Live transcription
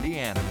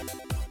Louisiana.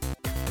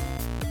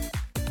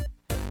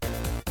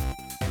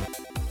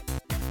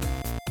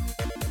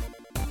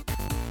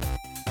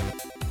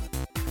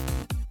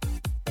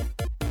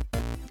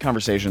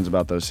 Conversations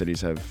about those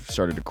cities have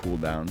started to cool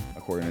down,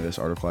 according to this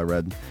article I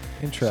read.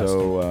 Interesting.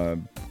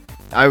 So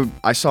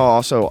I saw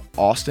also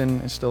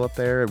Austin is still up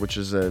there, which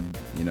is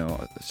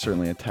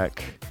certainly a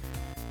tech,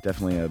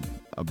 definitely a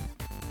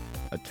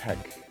tech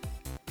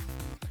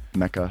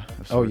mecca. Of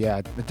Oh sorts.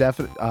 yeah,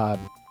 definitely.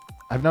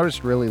 I've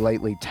noticed really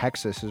lately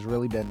Texas has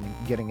really been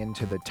getting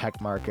into the tech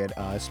market,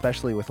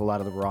 especially with a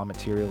lot of the raw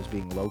materials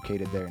being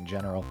located there in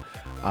general.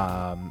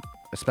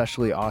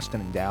 Especially Austin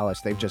and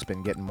Dallas, they've just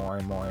been getting more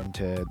and more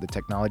into the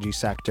technology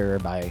sector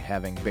by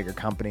having bigger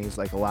companies.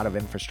 Like a lot of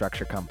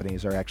infrastructure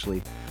companies are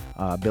actually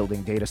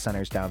building data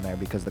centers down there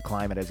because the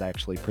climate is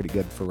actually pretty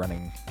good for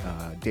running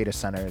data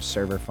centers,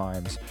 server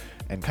farms,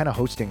 and kind of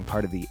hosting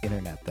part of the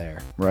internet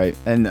there. Right.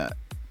 And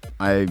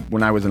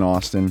when I was in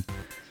Austin,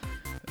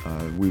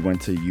 we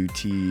went to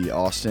UT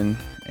Austin,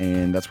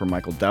 and that's where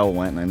Michael Dell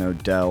went. And I know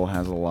Dell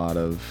has a lot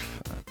of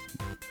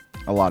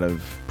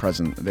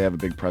presence. They have a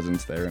big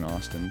presence there in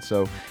Austin.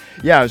 So,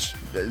 yeah, it's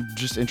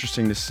just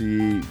interesting to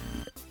see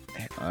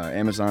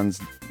Amazon's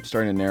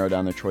starting to narrow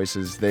down their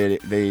choices.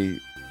 They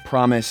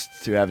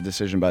promised to have a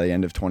decision by the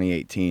end of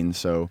 2018.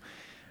 So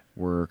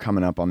we're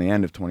coming up on the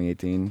end of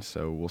 2018.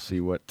 So we'll see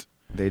what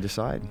they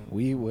decide.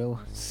 We will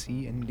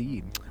see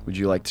indeed. Would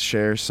you like to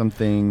share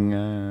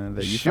something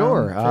that you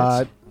Sure.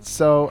 found, Fitz?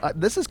 So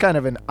this is kind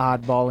of an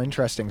oddball,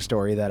 interesting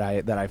story that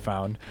I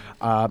found.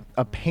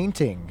 A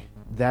painting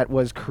that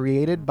was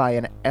created by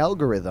an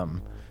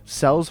algorithm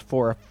sells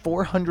for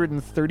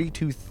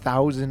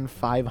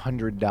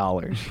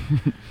 $432,500.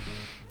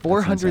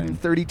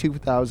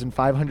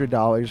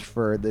 $432,500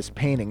 for this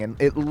painting,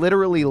 and it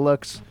literally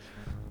looks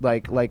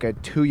like a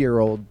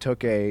 2-year-old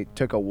took a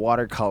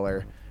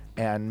watercolor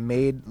and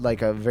made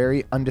like a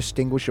very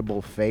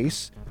undistinguishable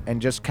face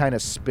and just kind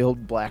of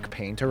spilled black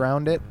paint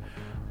around it.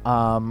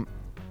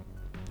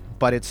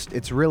 But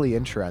it's really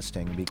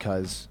interesting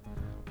because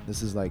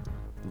this is like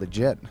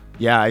legit.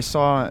 Yeah, I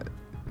saw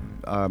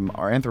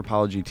our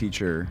anthropology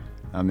teacher.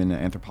 I'm in an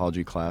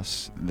anthropology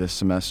class this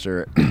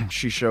semester.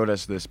 She showed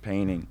us this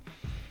painting,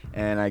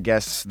 and I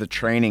guess the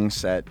training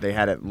set, they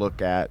had it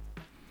look at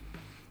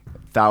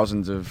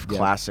thousands of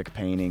classic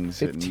paintings.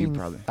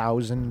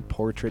 15,000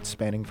 portraits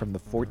spanning from the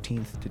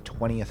 14th to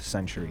 20th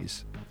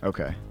centuries.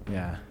 Okay.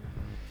 Yeah.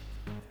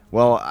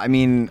 Well, I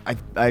mean,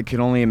 I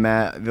can only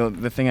imagine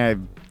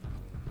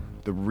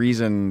the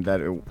reason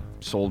that it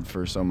sold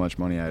for so much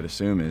money, I'd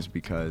assume, is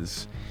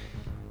because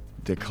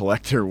the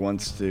collector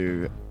wants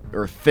to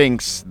or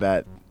thinks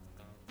that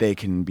they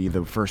can be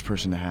the first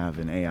person to have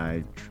an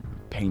AI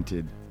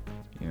painted,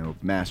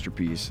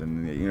 masterpiece,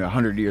 and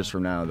 100 years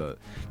from now,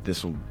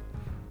 this will,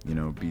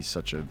 be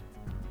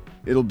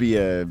it'll be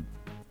a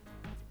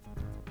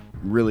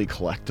really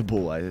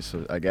collectible,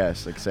 I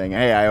guess, like saying,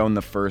 hey, I own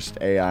the first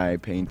AI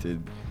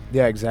painted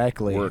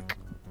work,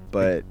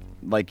 but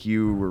like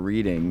you were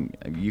reading,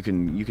 you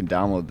can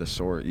download the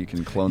source, you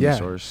can clone the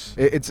source.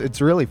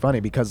 It's really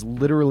funny because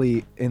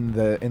literally in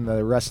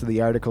the rest of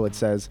the article it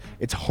says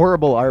it's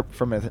horrible art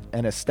from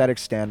an aesthetic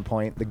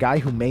standpoint. The guy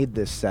who made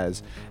this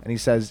says, and he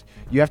says,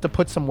 you have to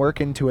put some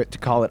work into it to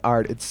call it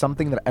art. It's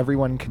something that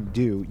everyone can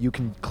do. You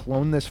can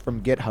clone this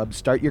from GitHub,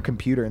 start your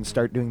computer, and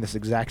start doing this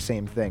exact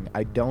same thing.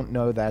 I don't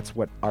know that's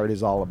what art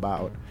is all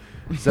about.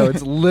 So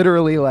it's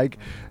literally like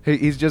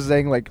he's just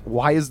saying like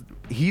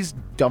he's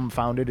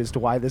dumbfounded as to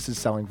why this is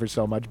selling for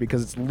so much,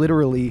 because it's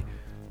literally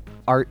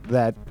art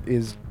that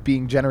is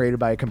being generated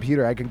by a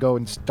computer. I can go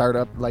and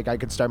I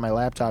could start my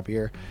laptop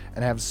here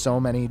and have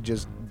so many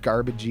just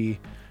garbagey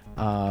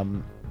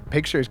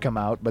pictures come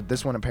out, but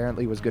this one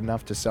apparently was good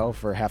enough to sell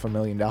for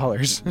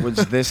 $500,000.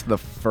 Was this the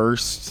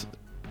first?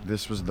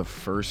 This was the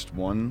first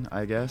one,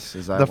 I guess.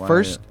 Is that the why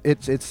first?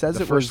 It says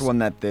the it first was one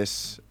that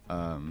this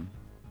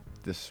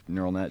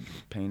neural net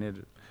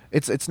painted.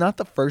 It's not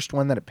the first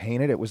one that it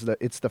painted.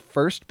 It's the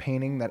first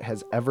painting that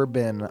has ever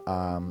been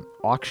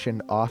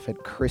auctioned off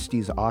at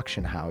Christie's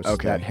auction house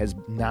that has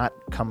not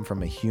come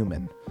from a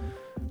human.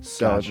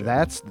 So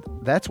Gotcha.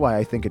 that's why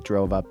I think it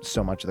drove up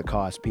so much of the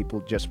cost. People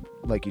just,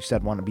 like you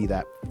said, want to be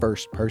that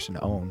first person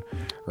to own,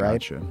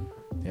 right? Gotcha.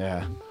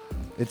 Yeah.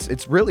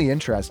 It's really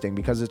interesting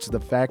because it's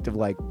the fact of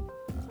like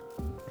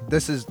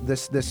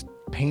this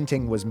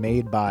painting was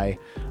made by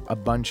a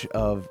bunch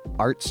of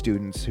art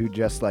students who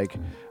just like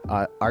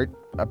art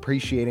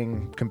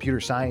appreciating computer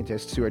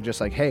scientists who are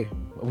just like, hey,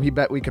 we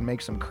bet we can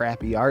make some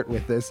crappy art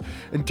with this,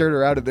 and turn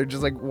around and they're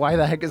just like, why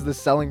the heck is this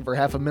selling for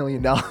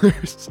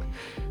 $500,000?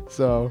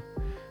 So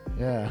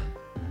yeah,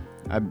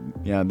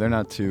 they're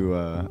not too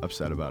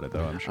upset about it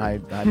though, I'm sure.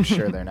 I'm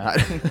sure they're not.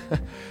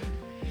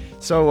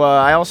 So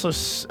I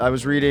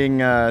was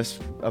reading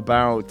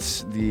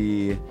about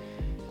the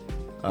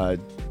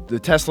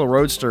Tesla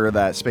Roadster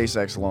that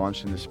SpaceX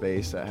launched into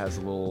space that has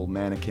a little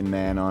mannequin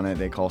man on it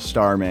they call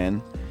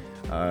Starman.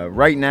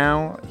 Right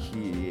now,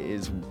 he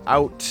is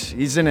out.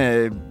 He's in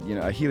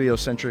a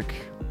heliocentric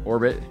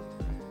orbit,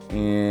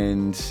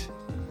 and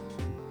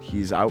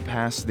he's out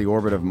past the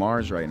orbit of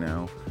Mars right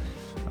now.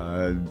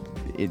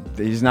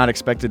 He's not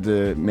expected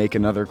to make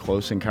another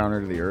close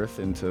encounter to the Earth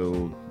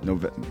until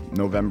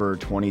November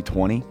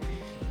 2020.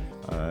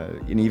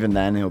 And even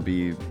then, he'll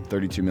be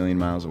 32 million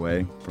miles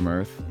away from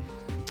Earth.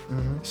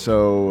 Mm-hmm.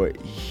 So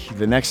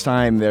the next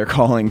time they're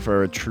calling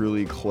for a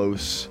truly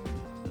close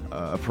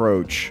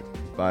approach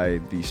by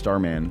the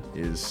Starman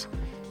is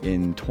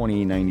in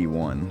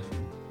 2091.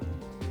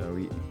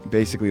 So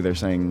basically they're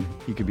saying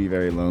he could be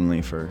very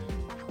lonely for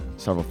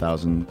several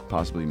thousand,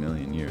 possibly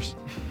million years.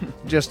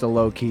 Just a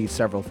low-key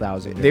several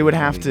thousand. They would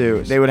have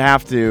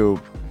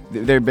to.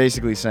 They're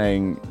basically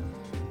saying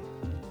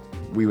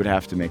we would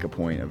have to make a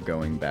point of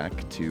going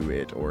back to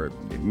it, or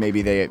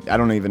maybe I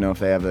don't even know if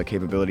they have the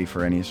capability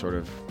for any sort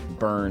of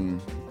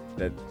burn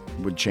that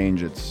would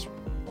change its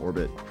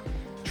orbit.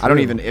 True. I don't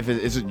even,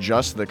 is it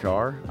just the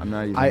car? I'm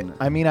not even.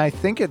 I mean, I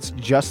think it's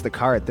just the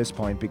car at this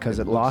point because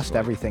it lost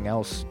everything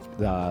else,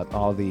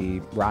 all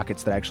the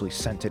rockets that actually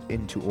sent it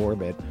into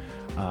orbit.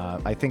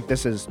 I think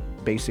this is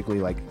basically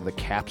like the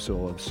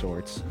capsule of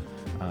sorts,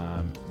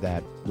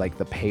 that like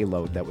the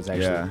payload that was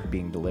actually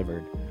being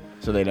delivered.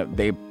 So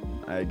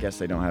I guess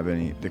they don't have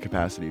the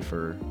capacity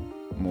for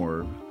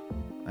more.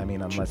 I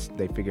mean, unless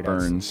they figured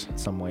out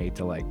some way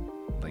to like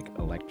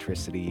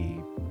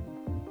electricity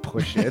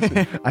push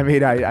it. I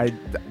mean, I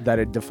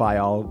that'd defy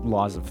all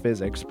laws of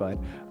physics, but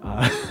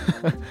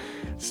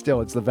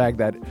still, it's the fact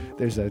that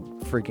there's a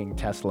freaking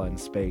Tesla in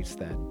space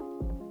that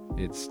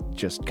it's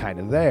just kind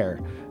of there.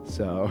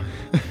 So,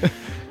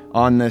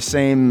 on a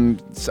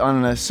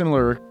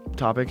similar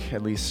topic,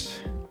 at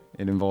least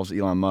it involves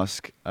Elon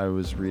Musk. I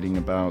was reading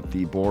about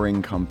the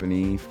boring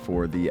company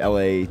for the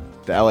LA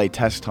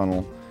test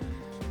tunnel,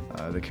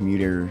 the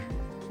commuter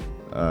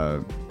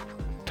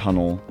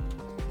tunnel.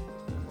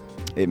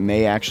 It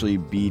may actually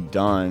be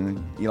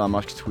done. Elon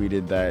Musk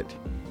tweeted that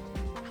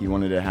he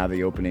wanted to have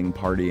the opening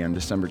party on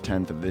December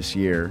 10th of this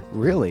year.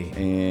 Really?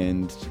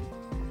 And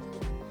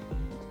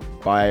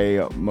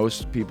by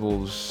most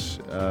people's,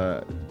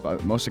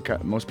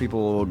 most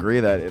people will agree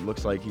that it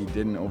looks like he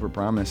didn't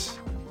overpromise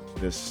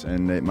this,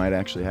 and it might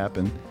actually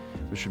happen,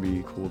 which should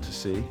be cool to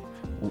see.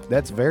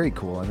 That's very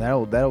cool, and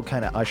that'll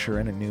kind of usher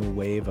in a new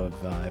wave of,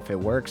 if it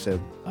works,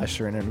 it'll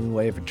usher in a new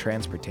wave of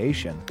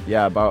transportation.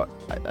 Yeah, about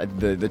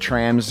the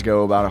trams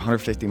go about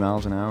 150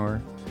 miles an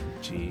hour.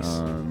 Jeez.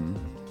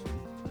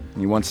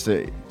 He wants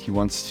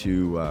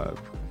to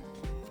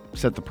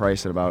set the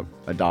price at about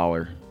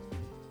 $1.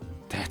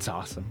 That's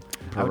awesome.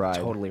 Per I would ride.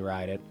 Totally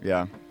ride it.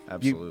 Yeah,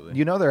 absolutely.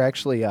 You know, they're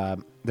actually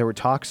there were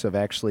talks of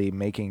actually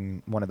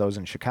making one of those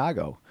in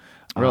Chicago.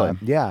 Really?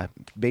 Yeah,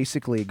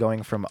 basically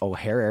going from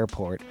O'Hare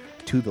Airport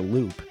to the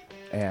Loop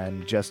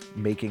and just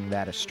making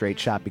that a straight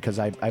shot, because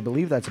I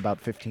believe that's about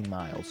 15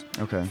 miles.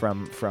 Okay.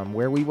 From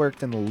where we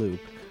worked in the Loop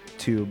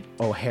to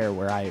O'Hare,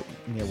 where I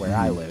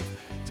live.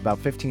 It's about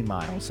 15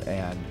 miles,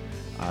 and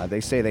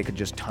they say they could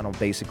just tunnel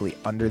basically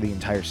under the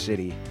entire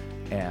city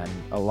and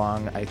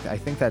along, I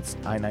think that's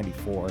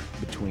I-94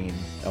 between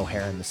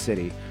O'Hare and the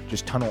city.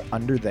 Just tunnel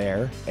under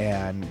there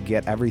and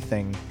get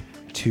everything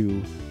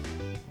to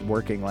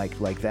working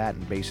like that,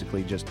 and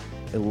basically just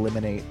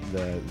eliminate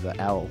the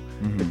L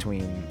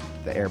between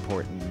the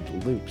airport and the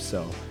Loop.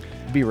 So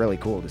it'd be really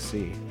cool to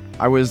see.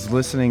 I was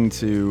listening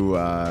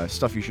to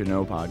Stuff You Should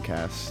Know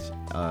podcast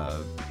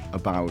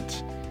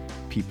about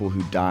people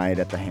who died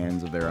at the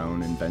hands of their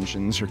own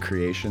inventions or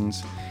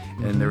creations.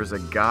 And there was a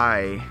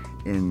guy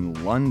in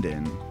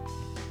London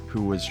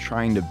who was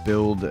trying to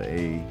build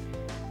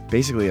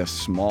basically a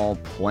small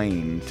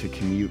plane to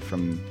commute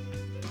from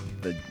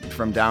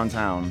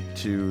downtown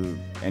to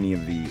any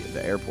of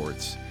the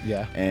airports.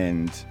 Yeah.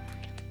 And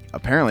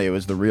apparently it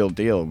was the real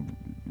deal,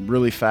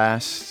 really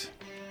fast,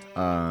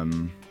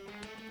 and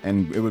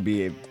it would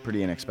be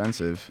pretty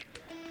inexpensive,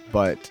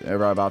 but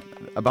about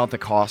the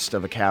cost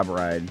of a cab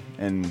ride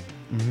and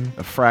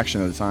a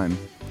fraction of the time.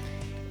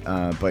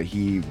 But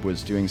he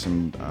was doing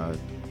some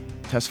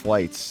test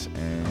flights,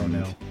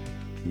 and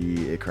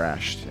it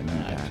crashed and he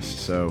passed. Geez.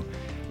 So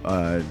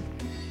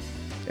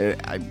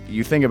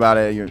you think about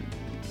it,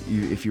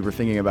 if you were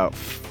thinking about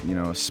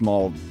a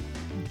small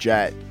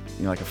jet,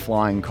 like a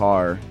flying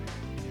car,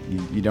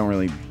 you don't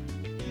really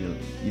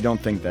you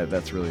don't think that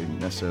that's really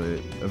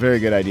necessarily a very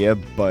good idea.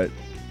 But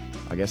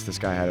I guess this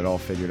guy had it all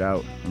figured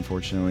out.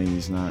 Unfortunately,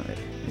 he's not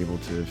able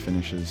to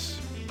finish his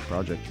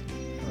project.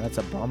 Well, that's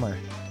a bummer.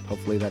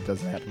 Hopefully that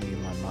doesn't happen to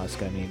Elon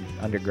Musk. I mean,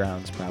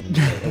 underground's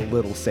probably a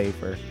little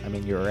safer. I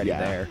mean, you're already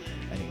there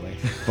anyway.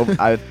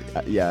 I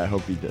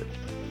hope he did.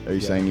 Are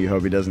you saying you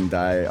hope he doesn't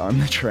die on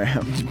the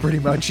tram? Pretty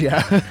much,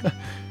 yeah.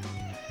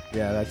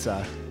 Yeah, that's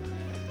a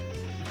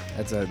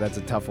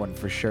tough one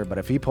for sure. But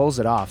if he pulls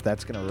it off,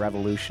 that's going to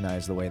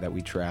revolutionize the way that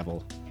we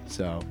travel.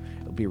 So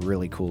it'll be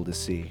really cool to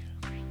see.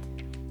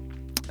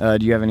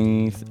 Do you have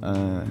anything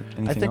I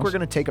think else? We're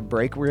going to take a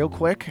break real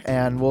quick,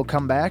 and we'll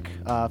come back,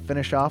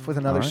 finish off with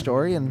another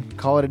story, and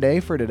call it a day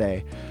for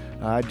today.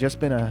 Just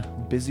been a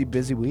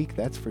busy week,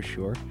 that's for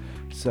sure.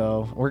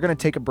 So we're going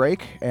to take a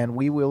break, and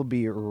we will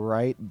be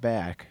right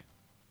back.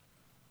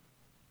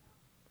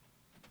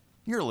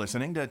 You're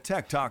listening to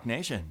Tech Talk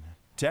Nation.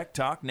 Tech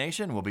Talk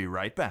Nation will be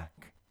right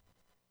back.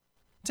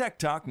 Tech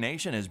Talk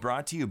Nation is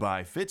brought to you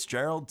by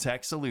Fitzgerald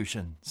Tech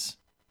Solutions.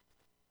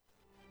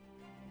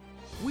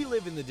 We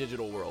live in the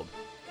digital world.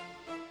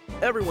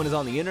 Everyone is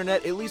on the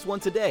internet at least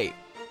once a day.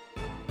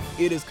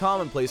 It is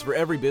commonplace for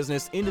every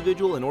business,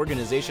 individual, and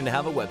organization to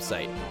have a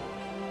website.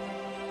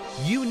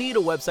 You need a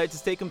website to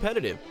stay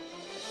competitive.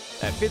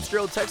 At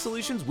Fitzgerald Tech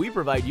Solutions, we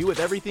provide you with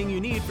everything you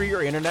need for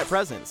your internet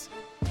presence.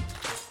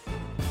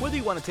 Whether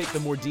you want to take the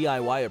more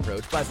DIY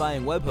approach by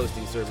buying web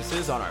hosting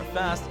services on our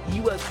fast,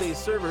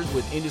 US-based servers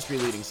with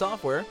industry-leading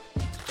software,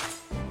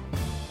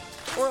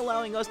 or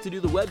allowing us to do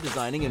the web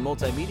designing and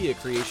multimedia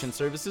creation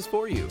services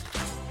for you,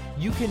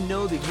 you can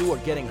know that you are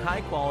getting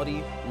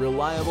high-quality,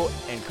 reliable,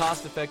 and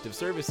cost-effective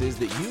services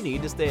that you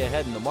need to stay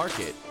ahead in the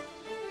market.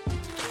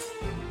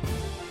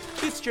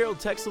 Fitzgerald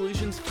Tech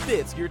Solutions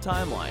fits your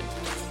timeline.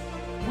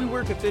 We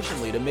work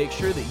efficiently to make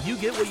sure that you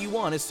get what you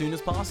want as soon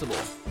as possible.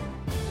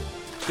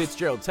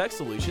 Fitzgerald Tech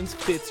Solutions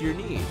fits your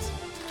needs.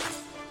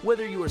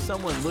 Whether you are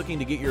someone looking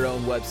to get your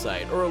own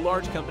website or a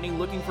large company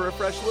looking for a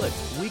fresh look,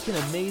 we can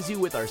amaze you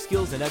with our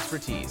skills and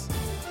expertise.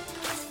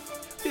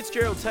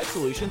 Fitzgerald Tech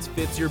Solutions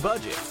fits your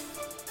budget.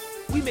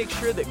 We make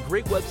sure that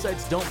great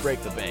websites don't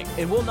break the bank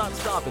and will not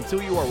stop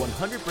until you are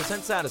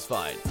 100%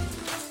 satisfied.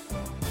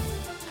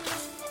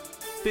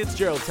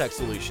 Fitzgerald Tech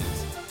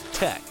Solutions.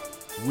 Tech,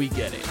 we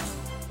get it.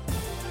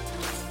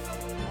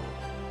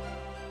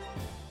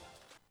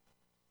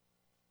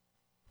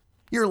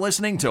 You're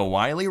listening to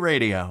Wiley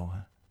Radio.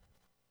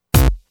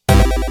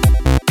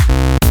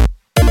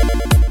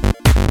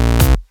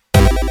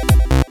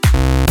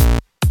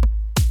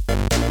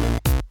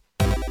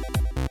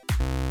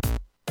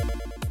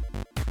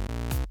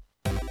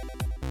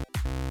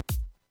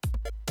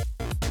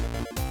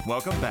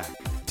 Welcome back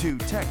to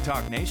Tech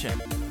Talk Nation.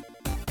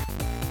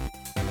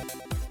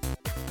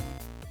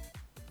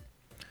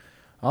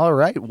 All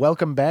right,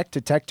 welcome back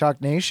to Tech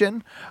Talk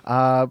Nation.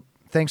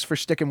 Thanks for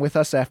sticking with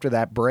us after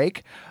that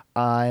break.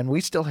 And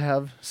we still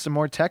have some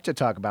more tech to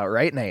talk about,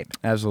 right, Nate?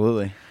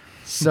 Absolutely.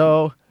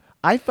 So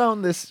I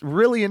found this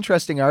really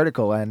interesting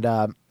article, and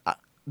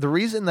the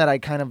reason that I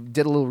kind of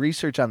did a little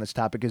research on this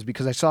topic is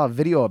because I saw a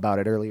video about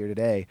it earlier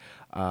today.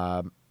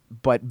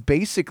 But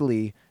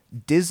basically,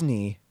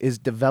 Disney is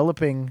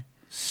developing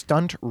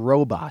stunt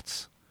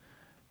robots.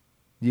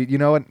 You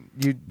know what?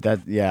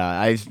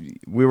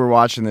 We were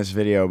watching this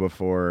video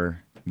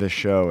before the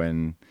show,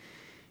 and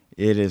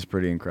it is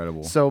pretty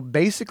incredible. So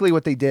basically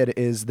what they did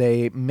is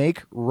they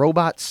make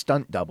robot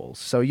stunt doubles.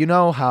 So you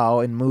know how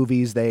in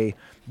movies they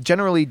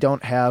generally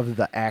don't have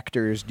the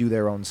actors do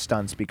their own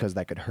stunts because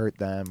that could hurt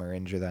them or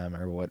injure them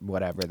or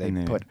whatever. They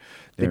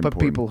put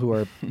people who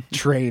are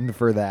trained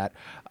for that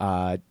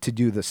to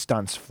do the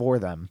stunts for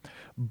them.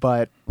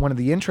 But one of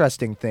the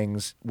interesting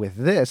things with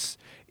this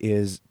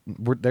is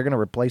they're going to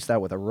replace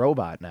that with a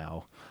robot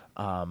now,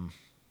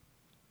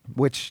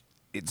 which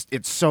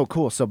it's so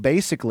cool. So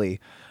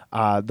basically,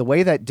 the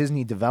way that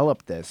Disney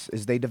developed this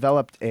is they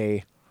developed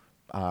a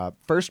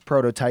first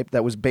prototype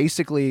that was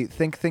basically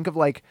think of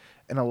like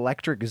an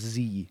electric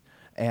Z,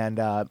 and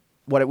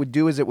what it would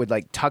do is it would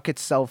like tuck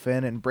itself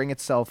in and bring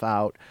itself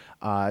out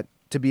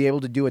to be able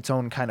to do its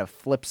own kind of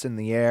flips in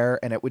the air,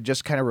 and it would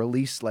just kind of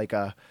release like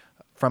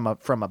from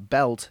a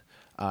belt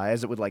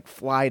as it would like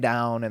fly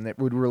down, and it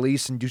would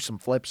release and do some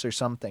flips or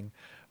something.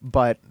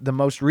 But the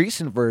most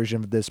recent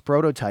version of this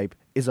prototype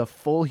is a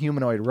full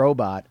humanoid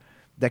robot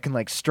that can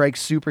like strike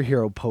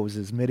superhero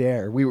poses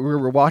midair. We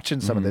were watching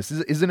some of this.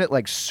 Isn't it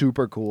like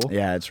super cool?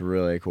 Yeah, it's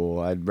really cool.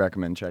 I'd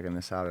recommend checking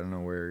this out. I don't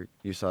know where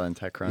you saw it in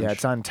TechCrunch. Yeah,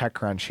 it's on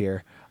TechCrunch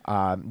here.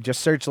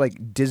 Just search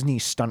like Disney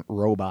stunt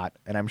robot,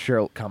 and I'm sure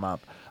it'll come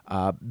up.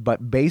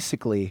 But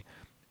basically,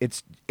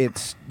 it's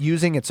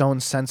using its own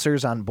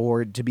sensors on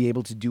board to be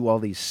able to do all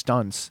these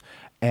stunts.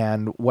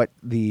 And what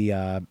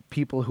the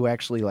people who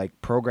actually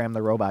like program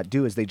the robot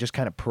do is they just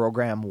kind of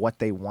program what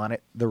they want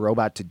the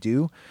robot to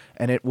do,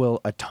 and it will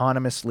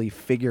autonomously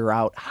figure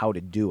out how to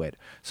do it.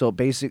 So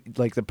basically,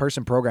 like the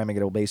person programming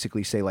it will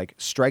basically say like,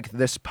 strike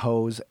this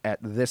pose at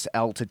this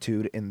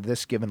altitude in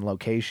this given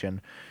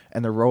location,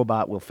 and the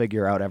robot will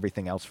figure out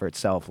everything else for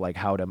itself, like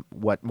how to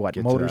what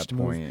Get motors to that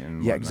move. point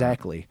and Yeah, whatnot.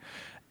 exactly.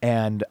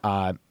 And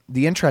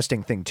the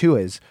interesting thing too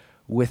is,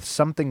 with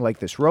something like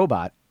this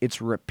robot, it's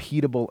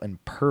repeatable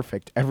and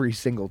perfect every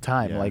single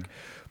time. Yeah.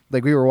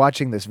 Like we were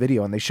watching this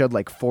video and they showed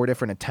like 4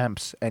 different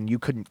attempts and you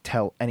couldn't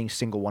tell any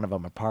single one of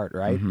them apart,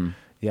 right? Mm-hmm.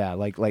 Yeah,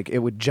 like it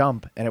would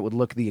jump and it would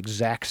look the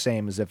exact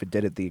same as if it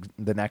did it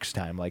the next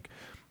time. Like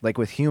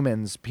with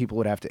humans, people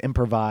would have to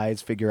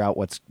improvise, figure out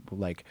what's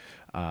like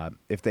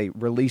if they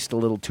released a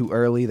little too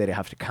early, they'd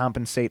have to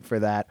compensate for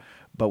that.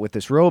 But with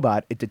this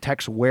robot, it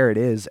detects where it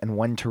is and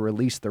when to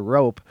release the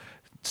rope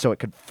so it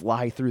could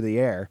fly through the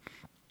air.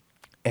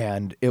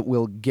 And it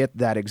will get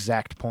that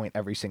exact point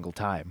every single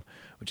time,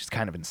 which is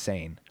kind of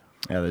insane.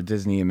 Yeah, the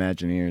Disney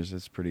Imagineers,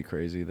 it's pretty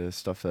crazy, the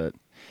stuff that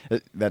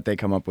they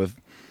come up with.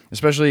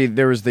 Especially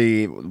there was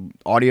the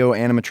audio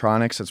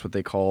animatronics, that's what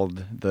they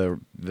called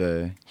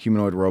the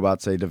humanoid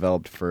robots they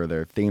developed for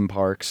their theme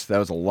parks. That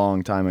was a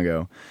long time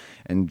ago.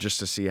 And just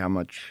to see how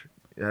much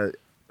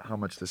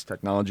this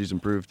technology's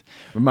improved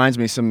reminds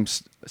me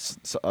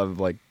of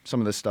like some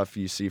of the stuff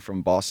you see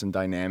from Boston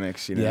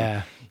Dynamics, you know.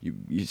 Yeah.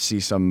 You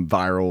see some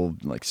viral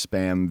like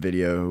spam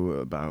video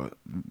about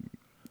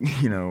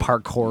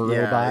parkour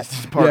robot.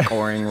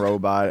 Parkouring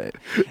robot.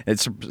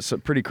 It's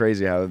pretty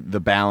crazy how the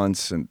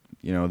balance and,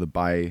 the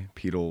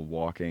bipedal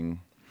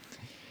walking.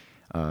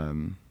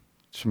 Some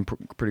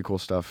pretty cool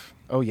stuff.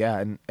 Oh,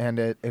 yeah. And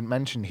it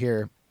mentioned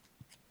here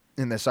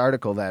in this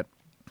article that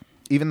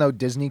even though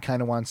Disney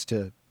kind of wants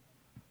to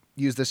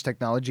use this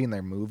technology in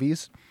their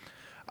movies,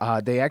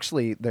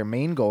 their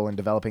main goal in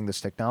developing this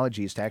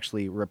technology is to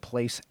actually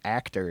replace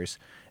actors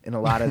in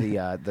a lot of the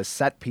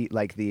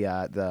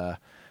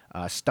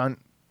stunt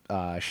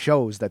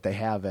shows that they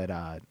have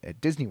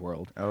at Disney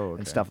World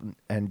and stuff,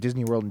 and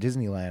Disney World and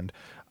Disneyland.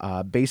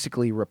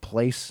 Basically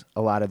replace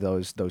a lot of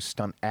those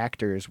stunt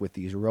actors with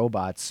these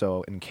robots,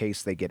 so in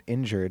case they get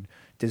injured,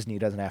 Disney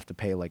doesn't have to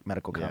pay like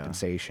medical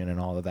compensation and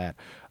all of that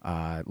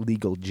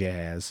legal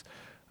jazz.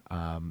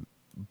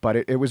 But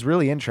it was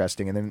really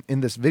interesting. And then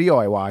in this video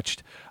I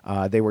watched,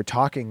 they were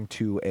talking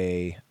to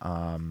a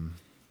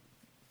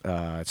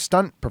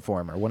stunt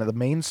performer, one of the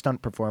main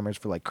stunt performers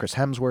for like Chris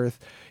Hemsworth.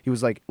 He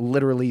was like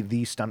literally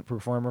the stunt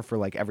performer for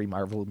like every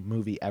Marvel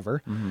movie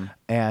ever. Mm-hmm.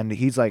 And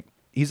he's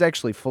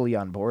actually fully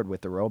on board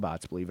with the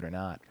robots, believe it or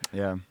not.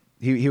 Yeah.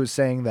 He was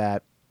saying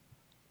that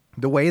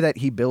the way that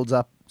he builds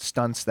up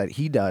stunts that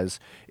he does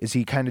is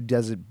he kind of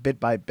does it bit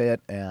by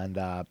bit and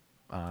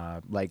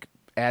like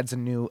adds a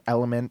new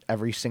element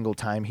every single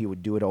time he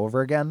would do it over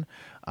again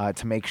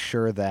to make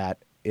sure that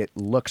it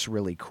looks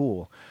really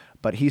cool.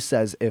 But he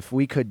says if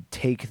we could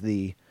take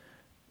the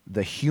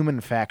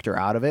human factor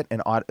out of it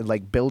and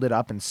like build it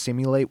up and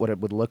simulate what it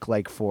would look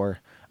like for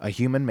a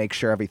human, make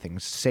sure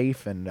everything's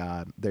safe and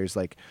there's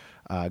like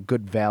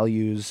good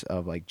values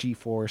of like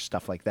G-force,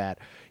 stuff like that,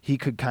 he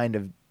could kind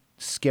of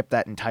skip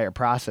that entire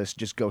process,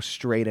 just go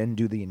straight in,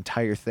 do the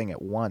entire thing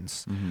at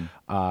once,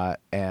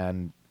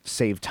 and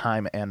save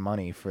time and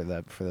money for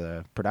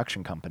the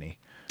production company,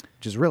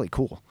 which is really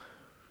cool.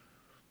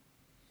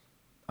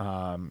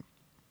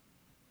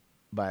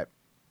 But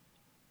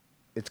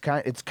it's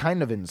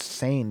kind of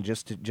insane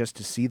just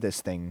to see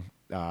this thing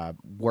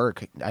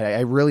work.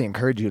 I really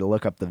encourage you to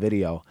look up the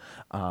video,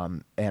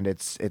 and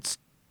it's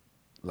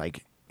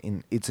like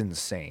it's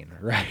insane,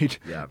 right?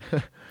 Yeah,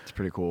 it's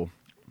pretty cool.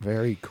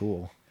 Very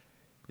cool.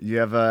 You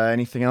have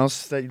anything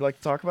else that you'd like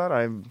to talk about?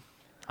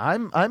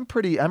 I'm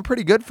pretty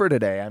good for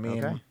today. I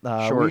mean,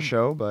 short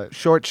show.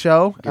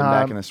 Getting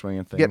back in the swing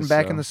of things.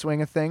 In the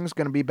swing of things.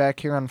 Going to be back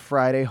here on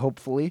Friday,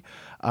 hopefully.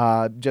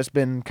 Just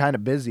been kind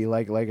of busy,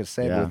 like I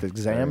said, with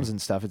exams and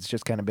stuff. It's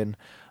just kind of been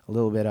a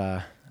little bit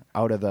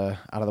out of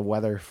the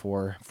weather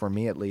for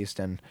me at least.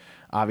 And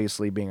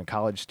obviously, being a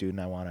college student,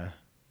 I want to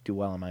do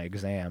well in my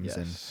exams.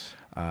 Yes.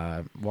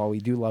 And while we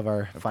do love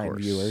our fine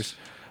viewers,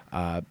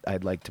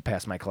 I'd like to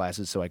pass my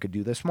classes so I could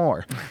do this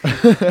more.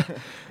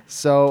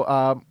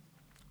 So.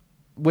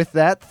 With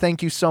that,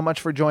 thank you so much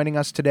for joining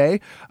us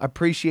today.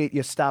 Appreciate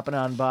you stopping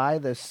on by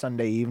this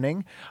Sunday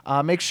evening.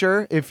 Make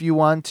sure if you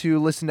want to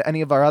listen to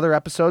any of our other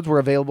episodes, we're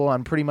available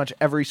on pretty much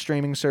every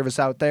streaming service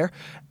out there.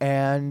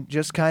 And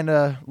just kind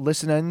of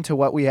listen in to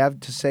what we have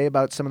to say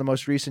about some of the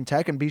most recent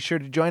tech. And be sure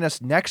to join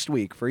us next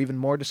week for even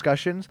more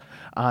discussions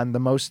on the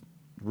most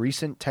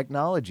recent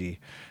technology.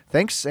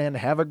 Thanks and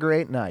have a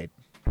great night.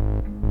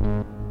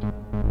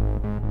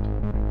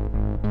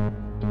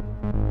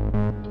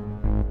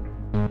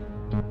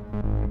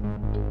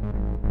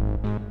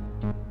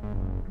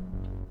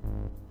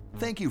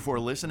 Thank you for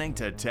listening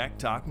to Tech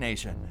Talk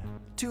Nation.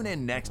 Tune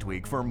in next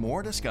week for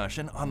more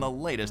discussion on the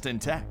latest in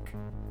tech.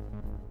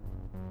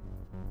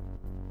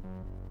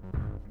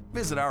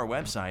 Visit our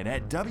website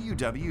at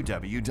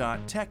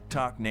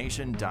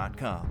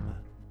www.techtalknation.com.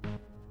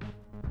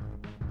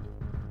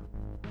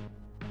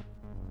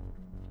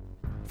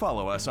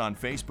 Follow us on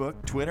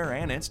Facebook, Twitter,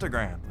 and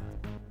Instagram.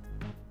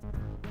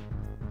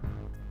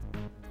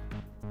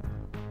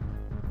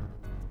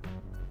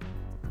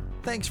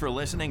 Thanks for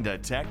listening to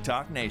Tech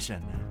Talk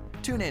Nation.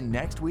 Tune in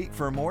next week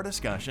for more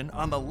discussion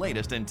on the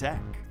latest in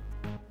tech.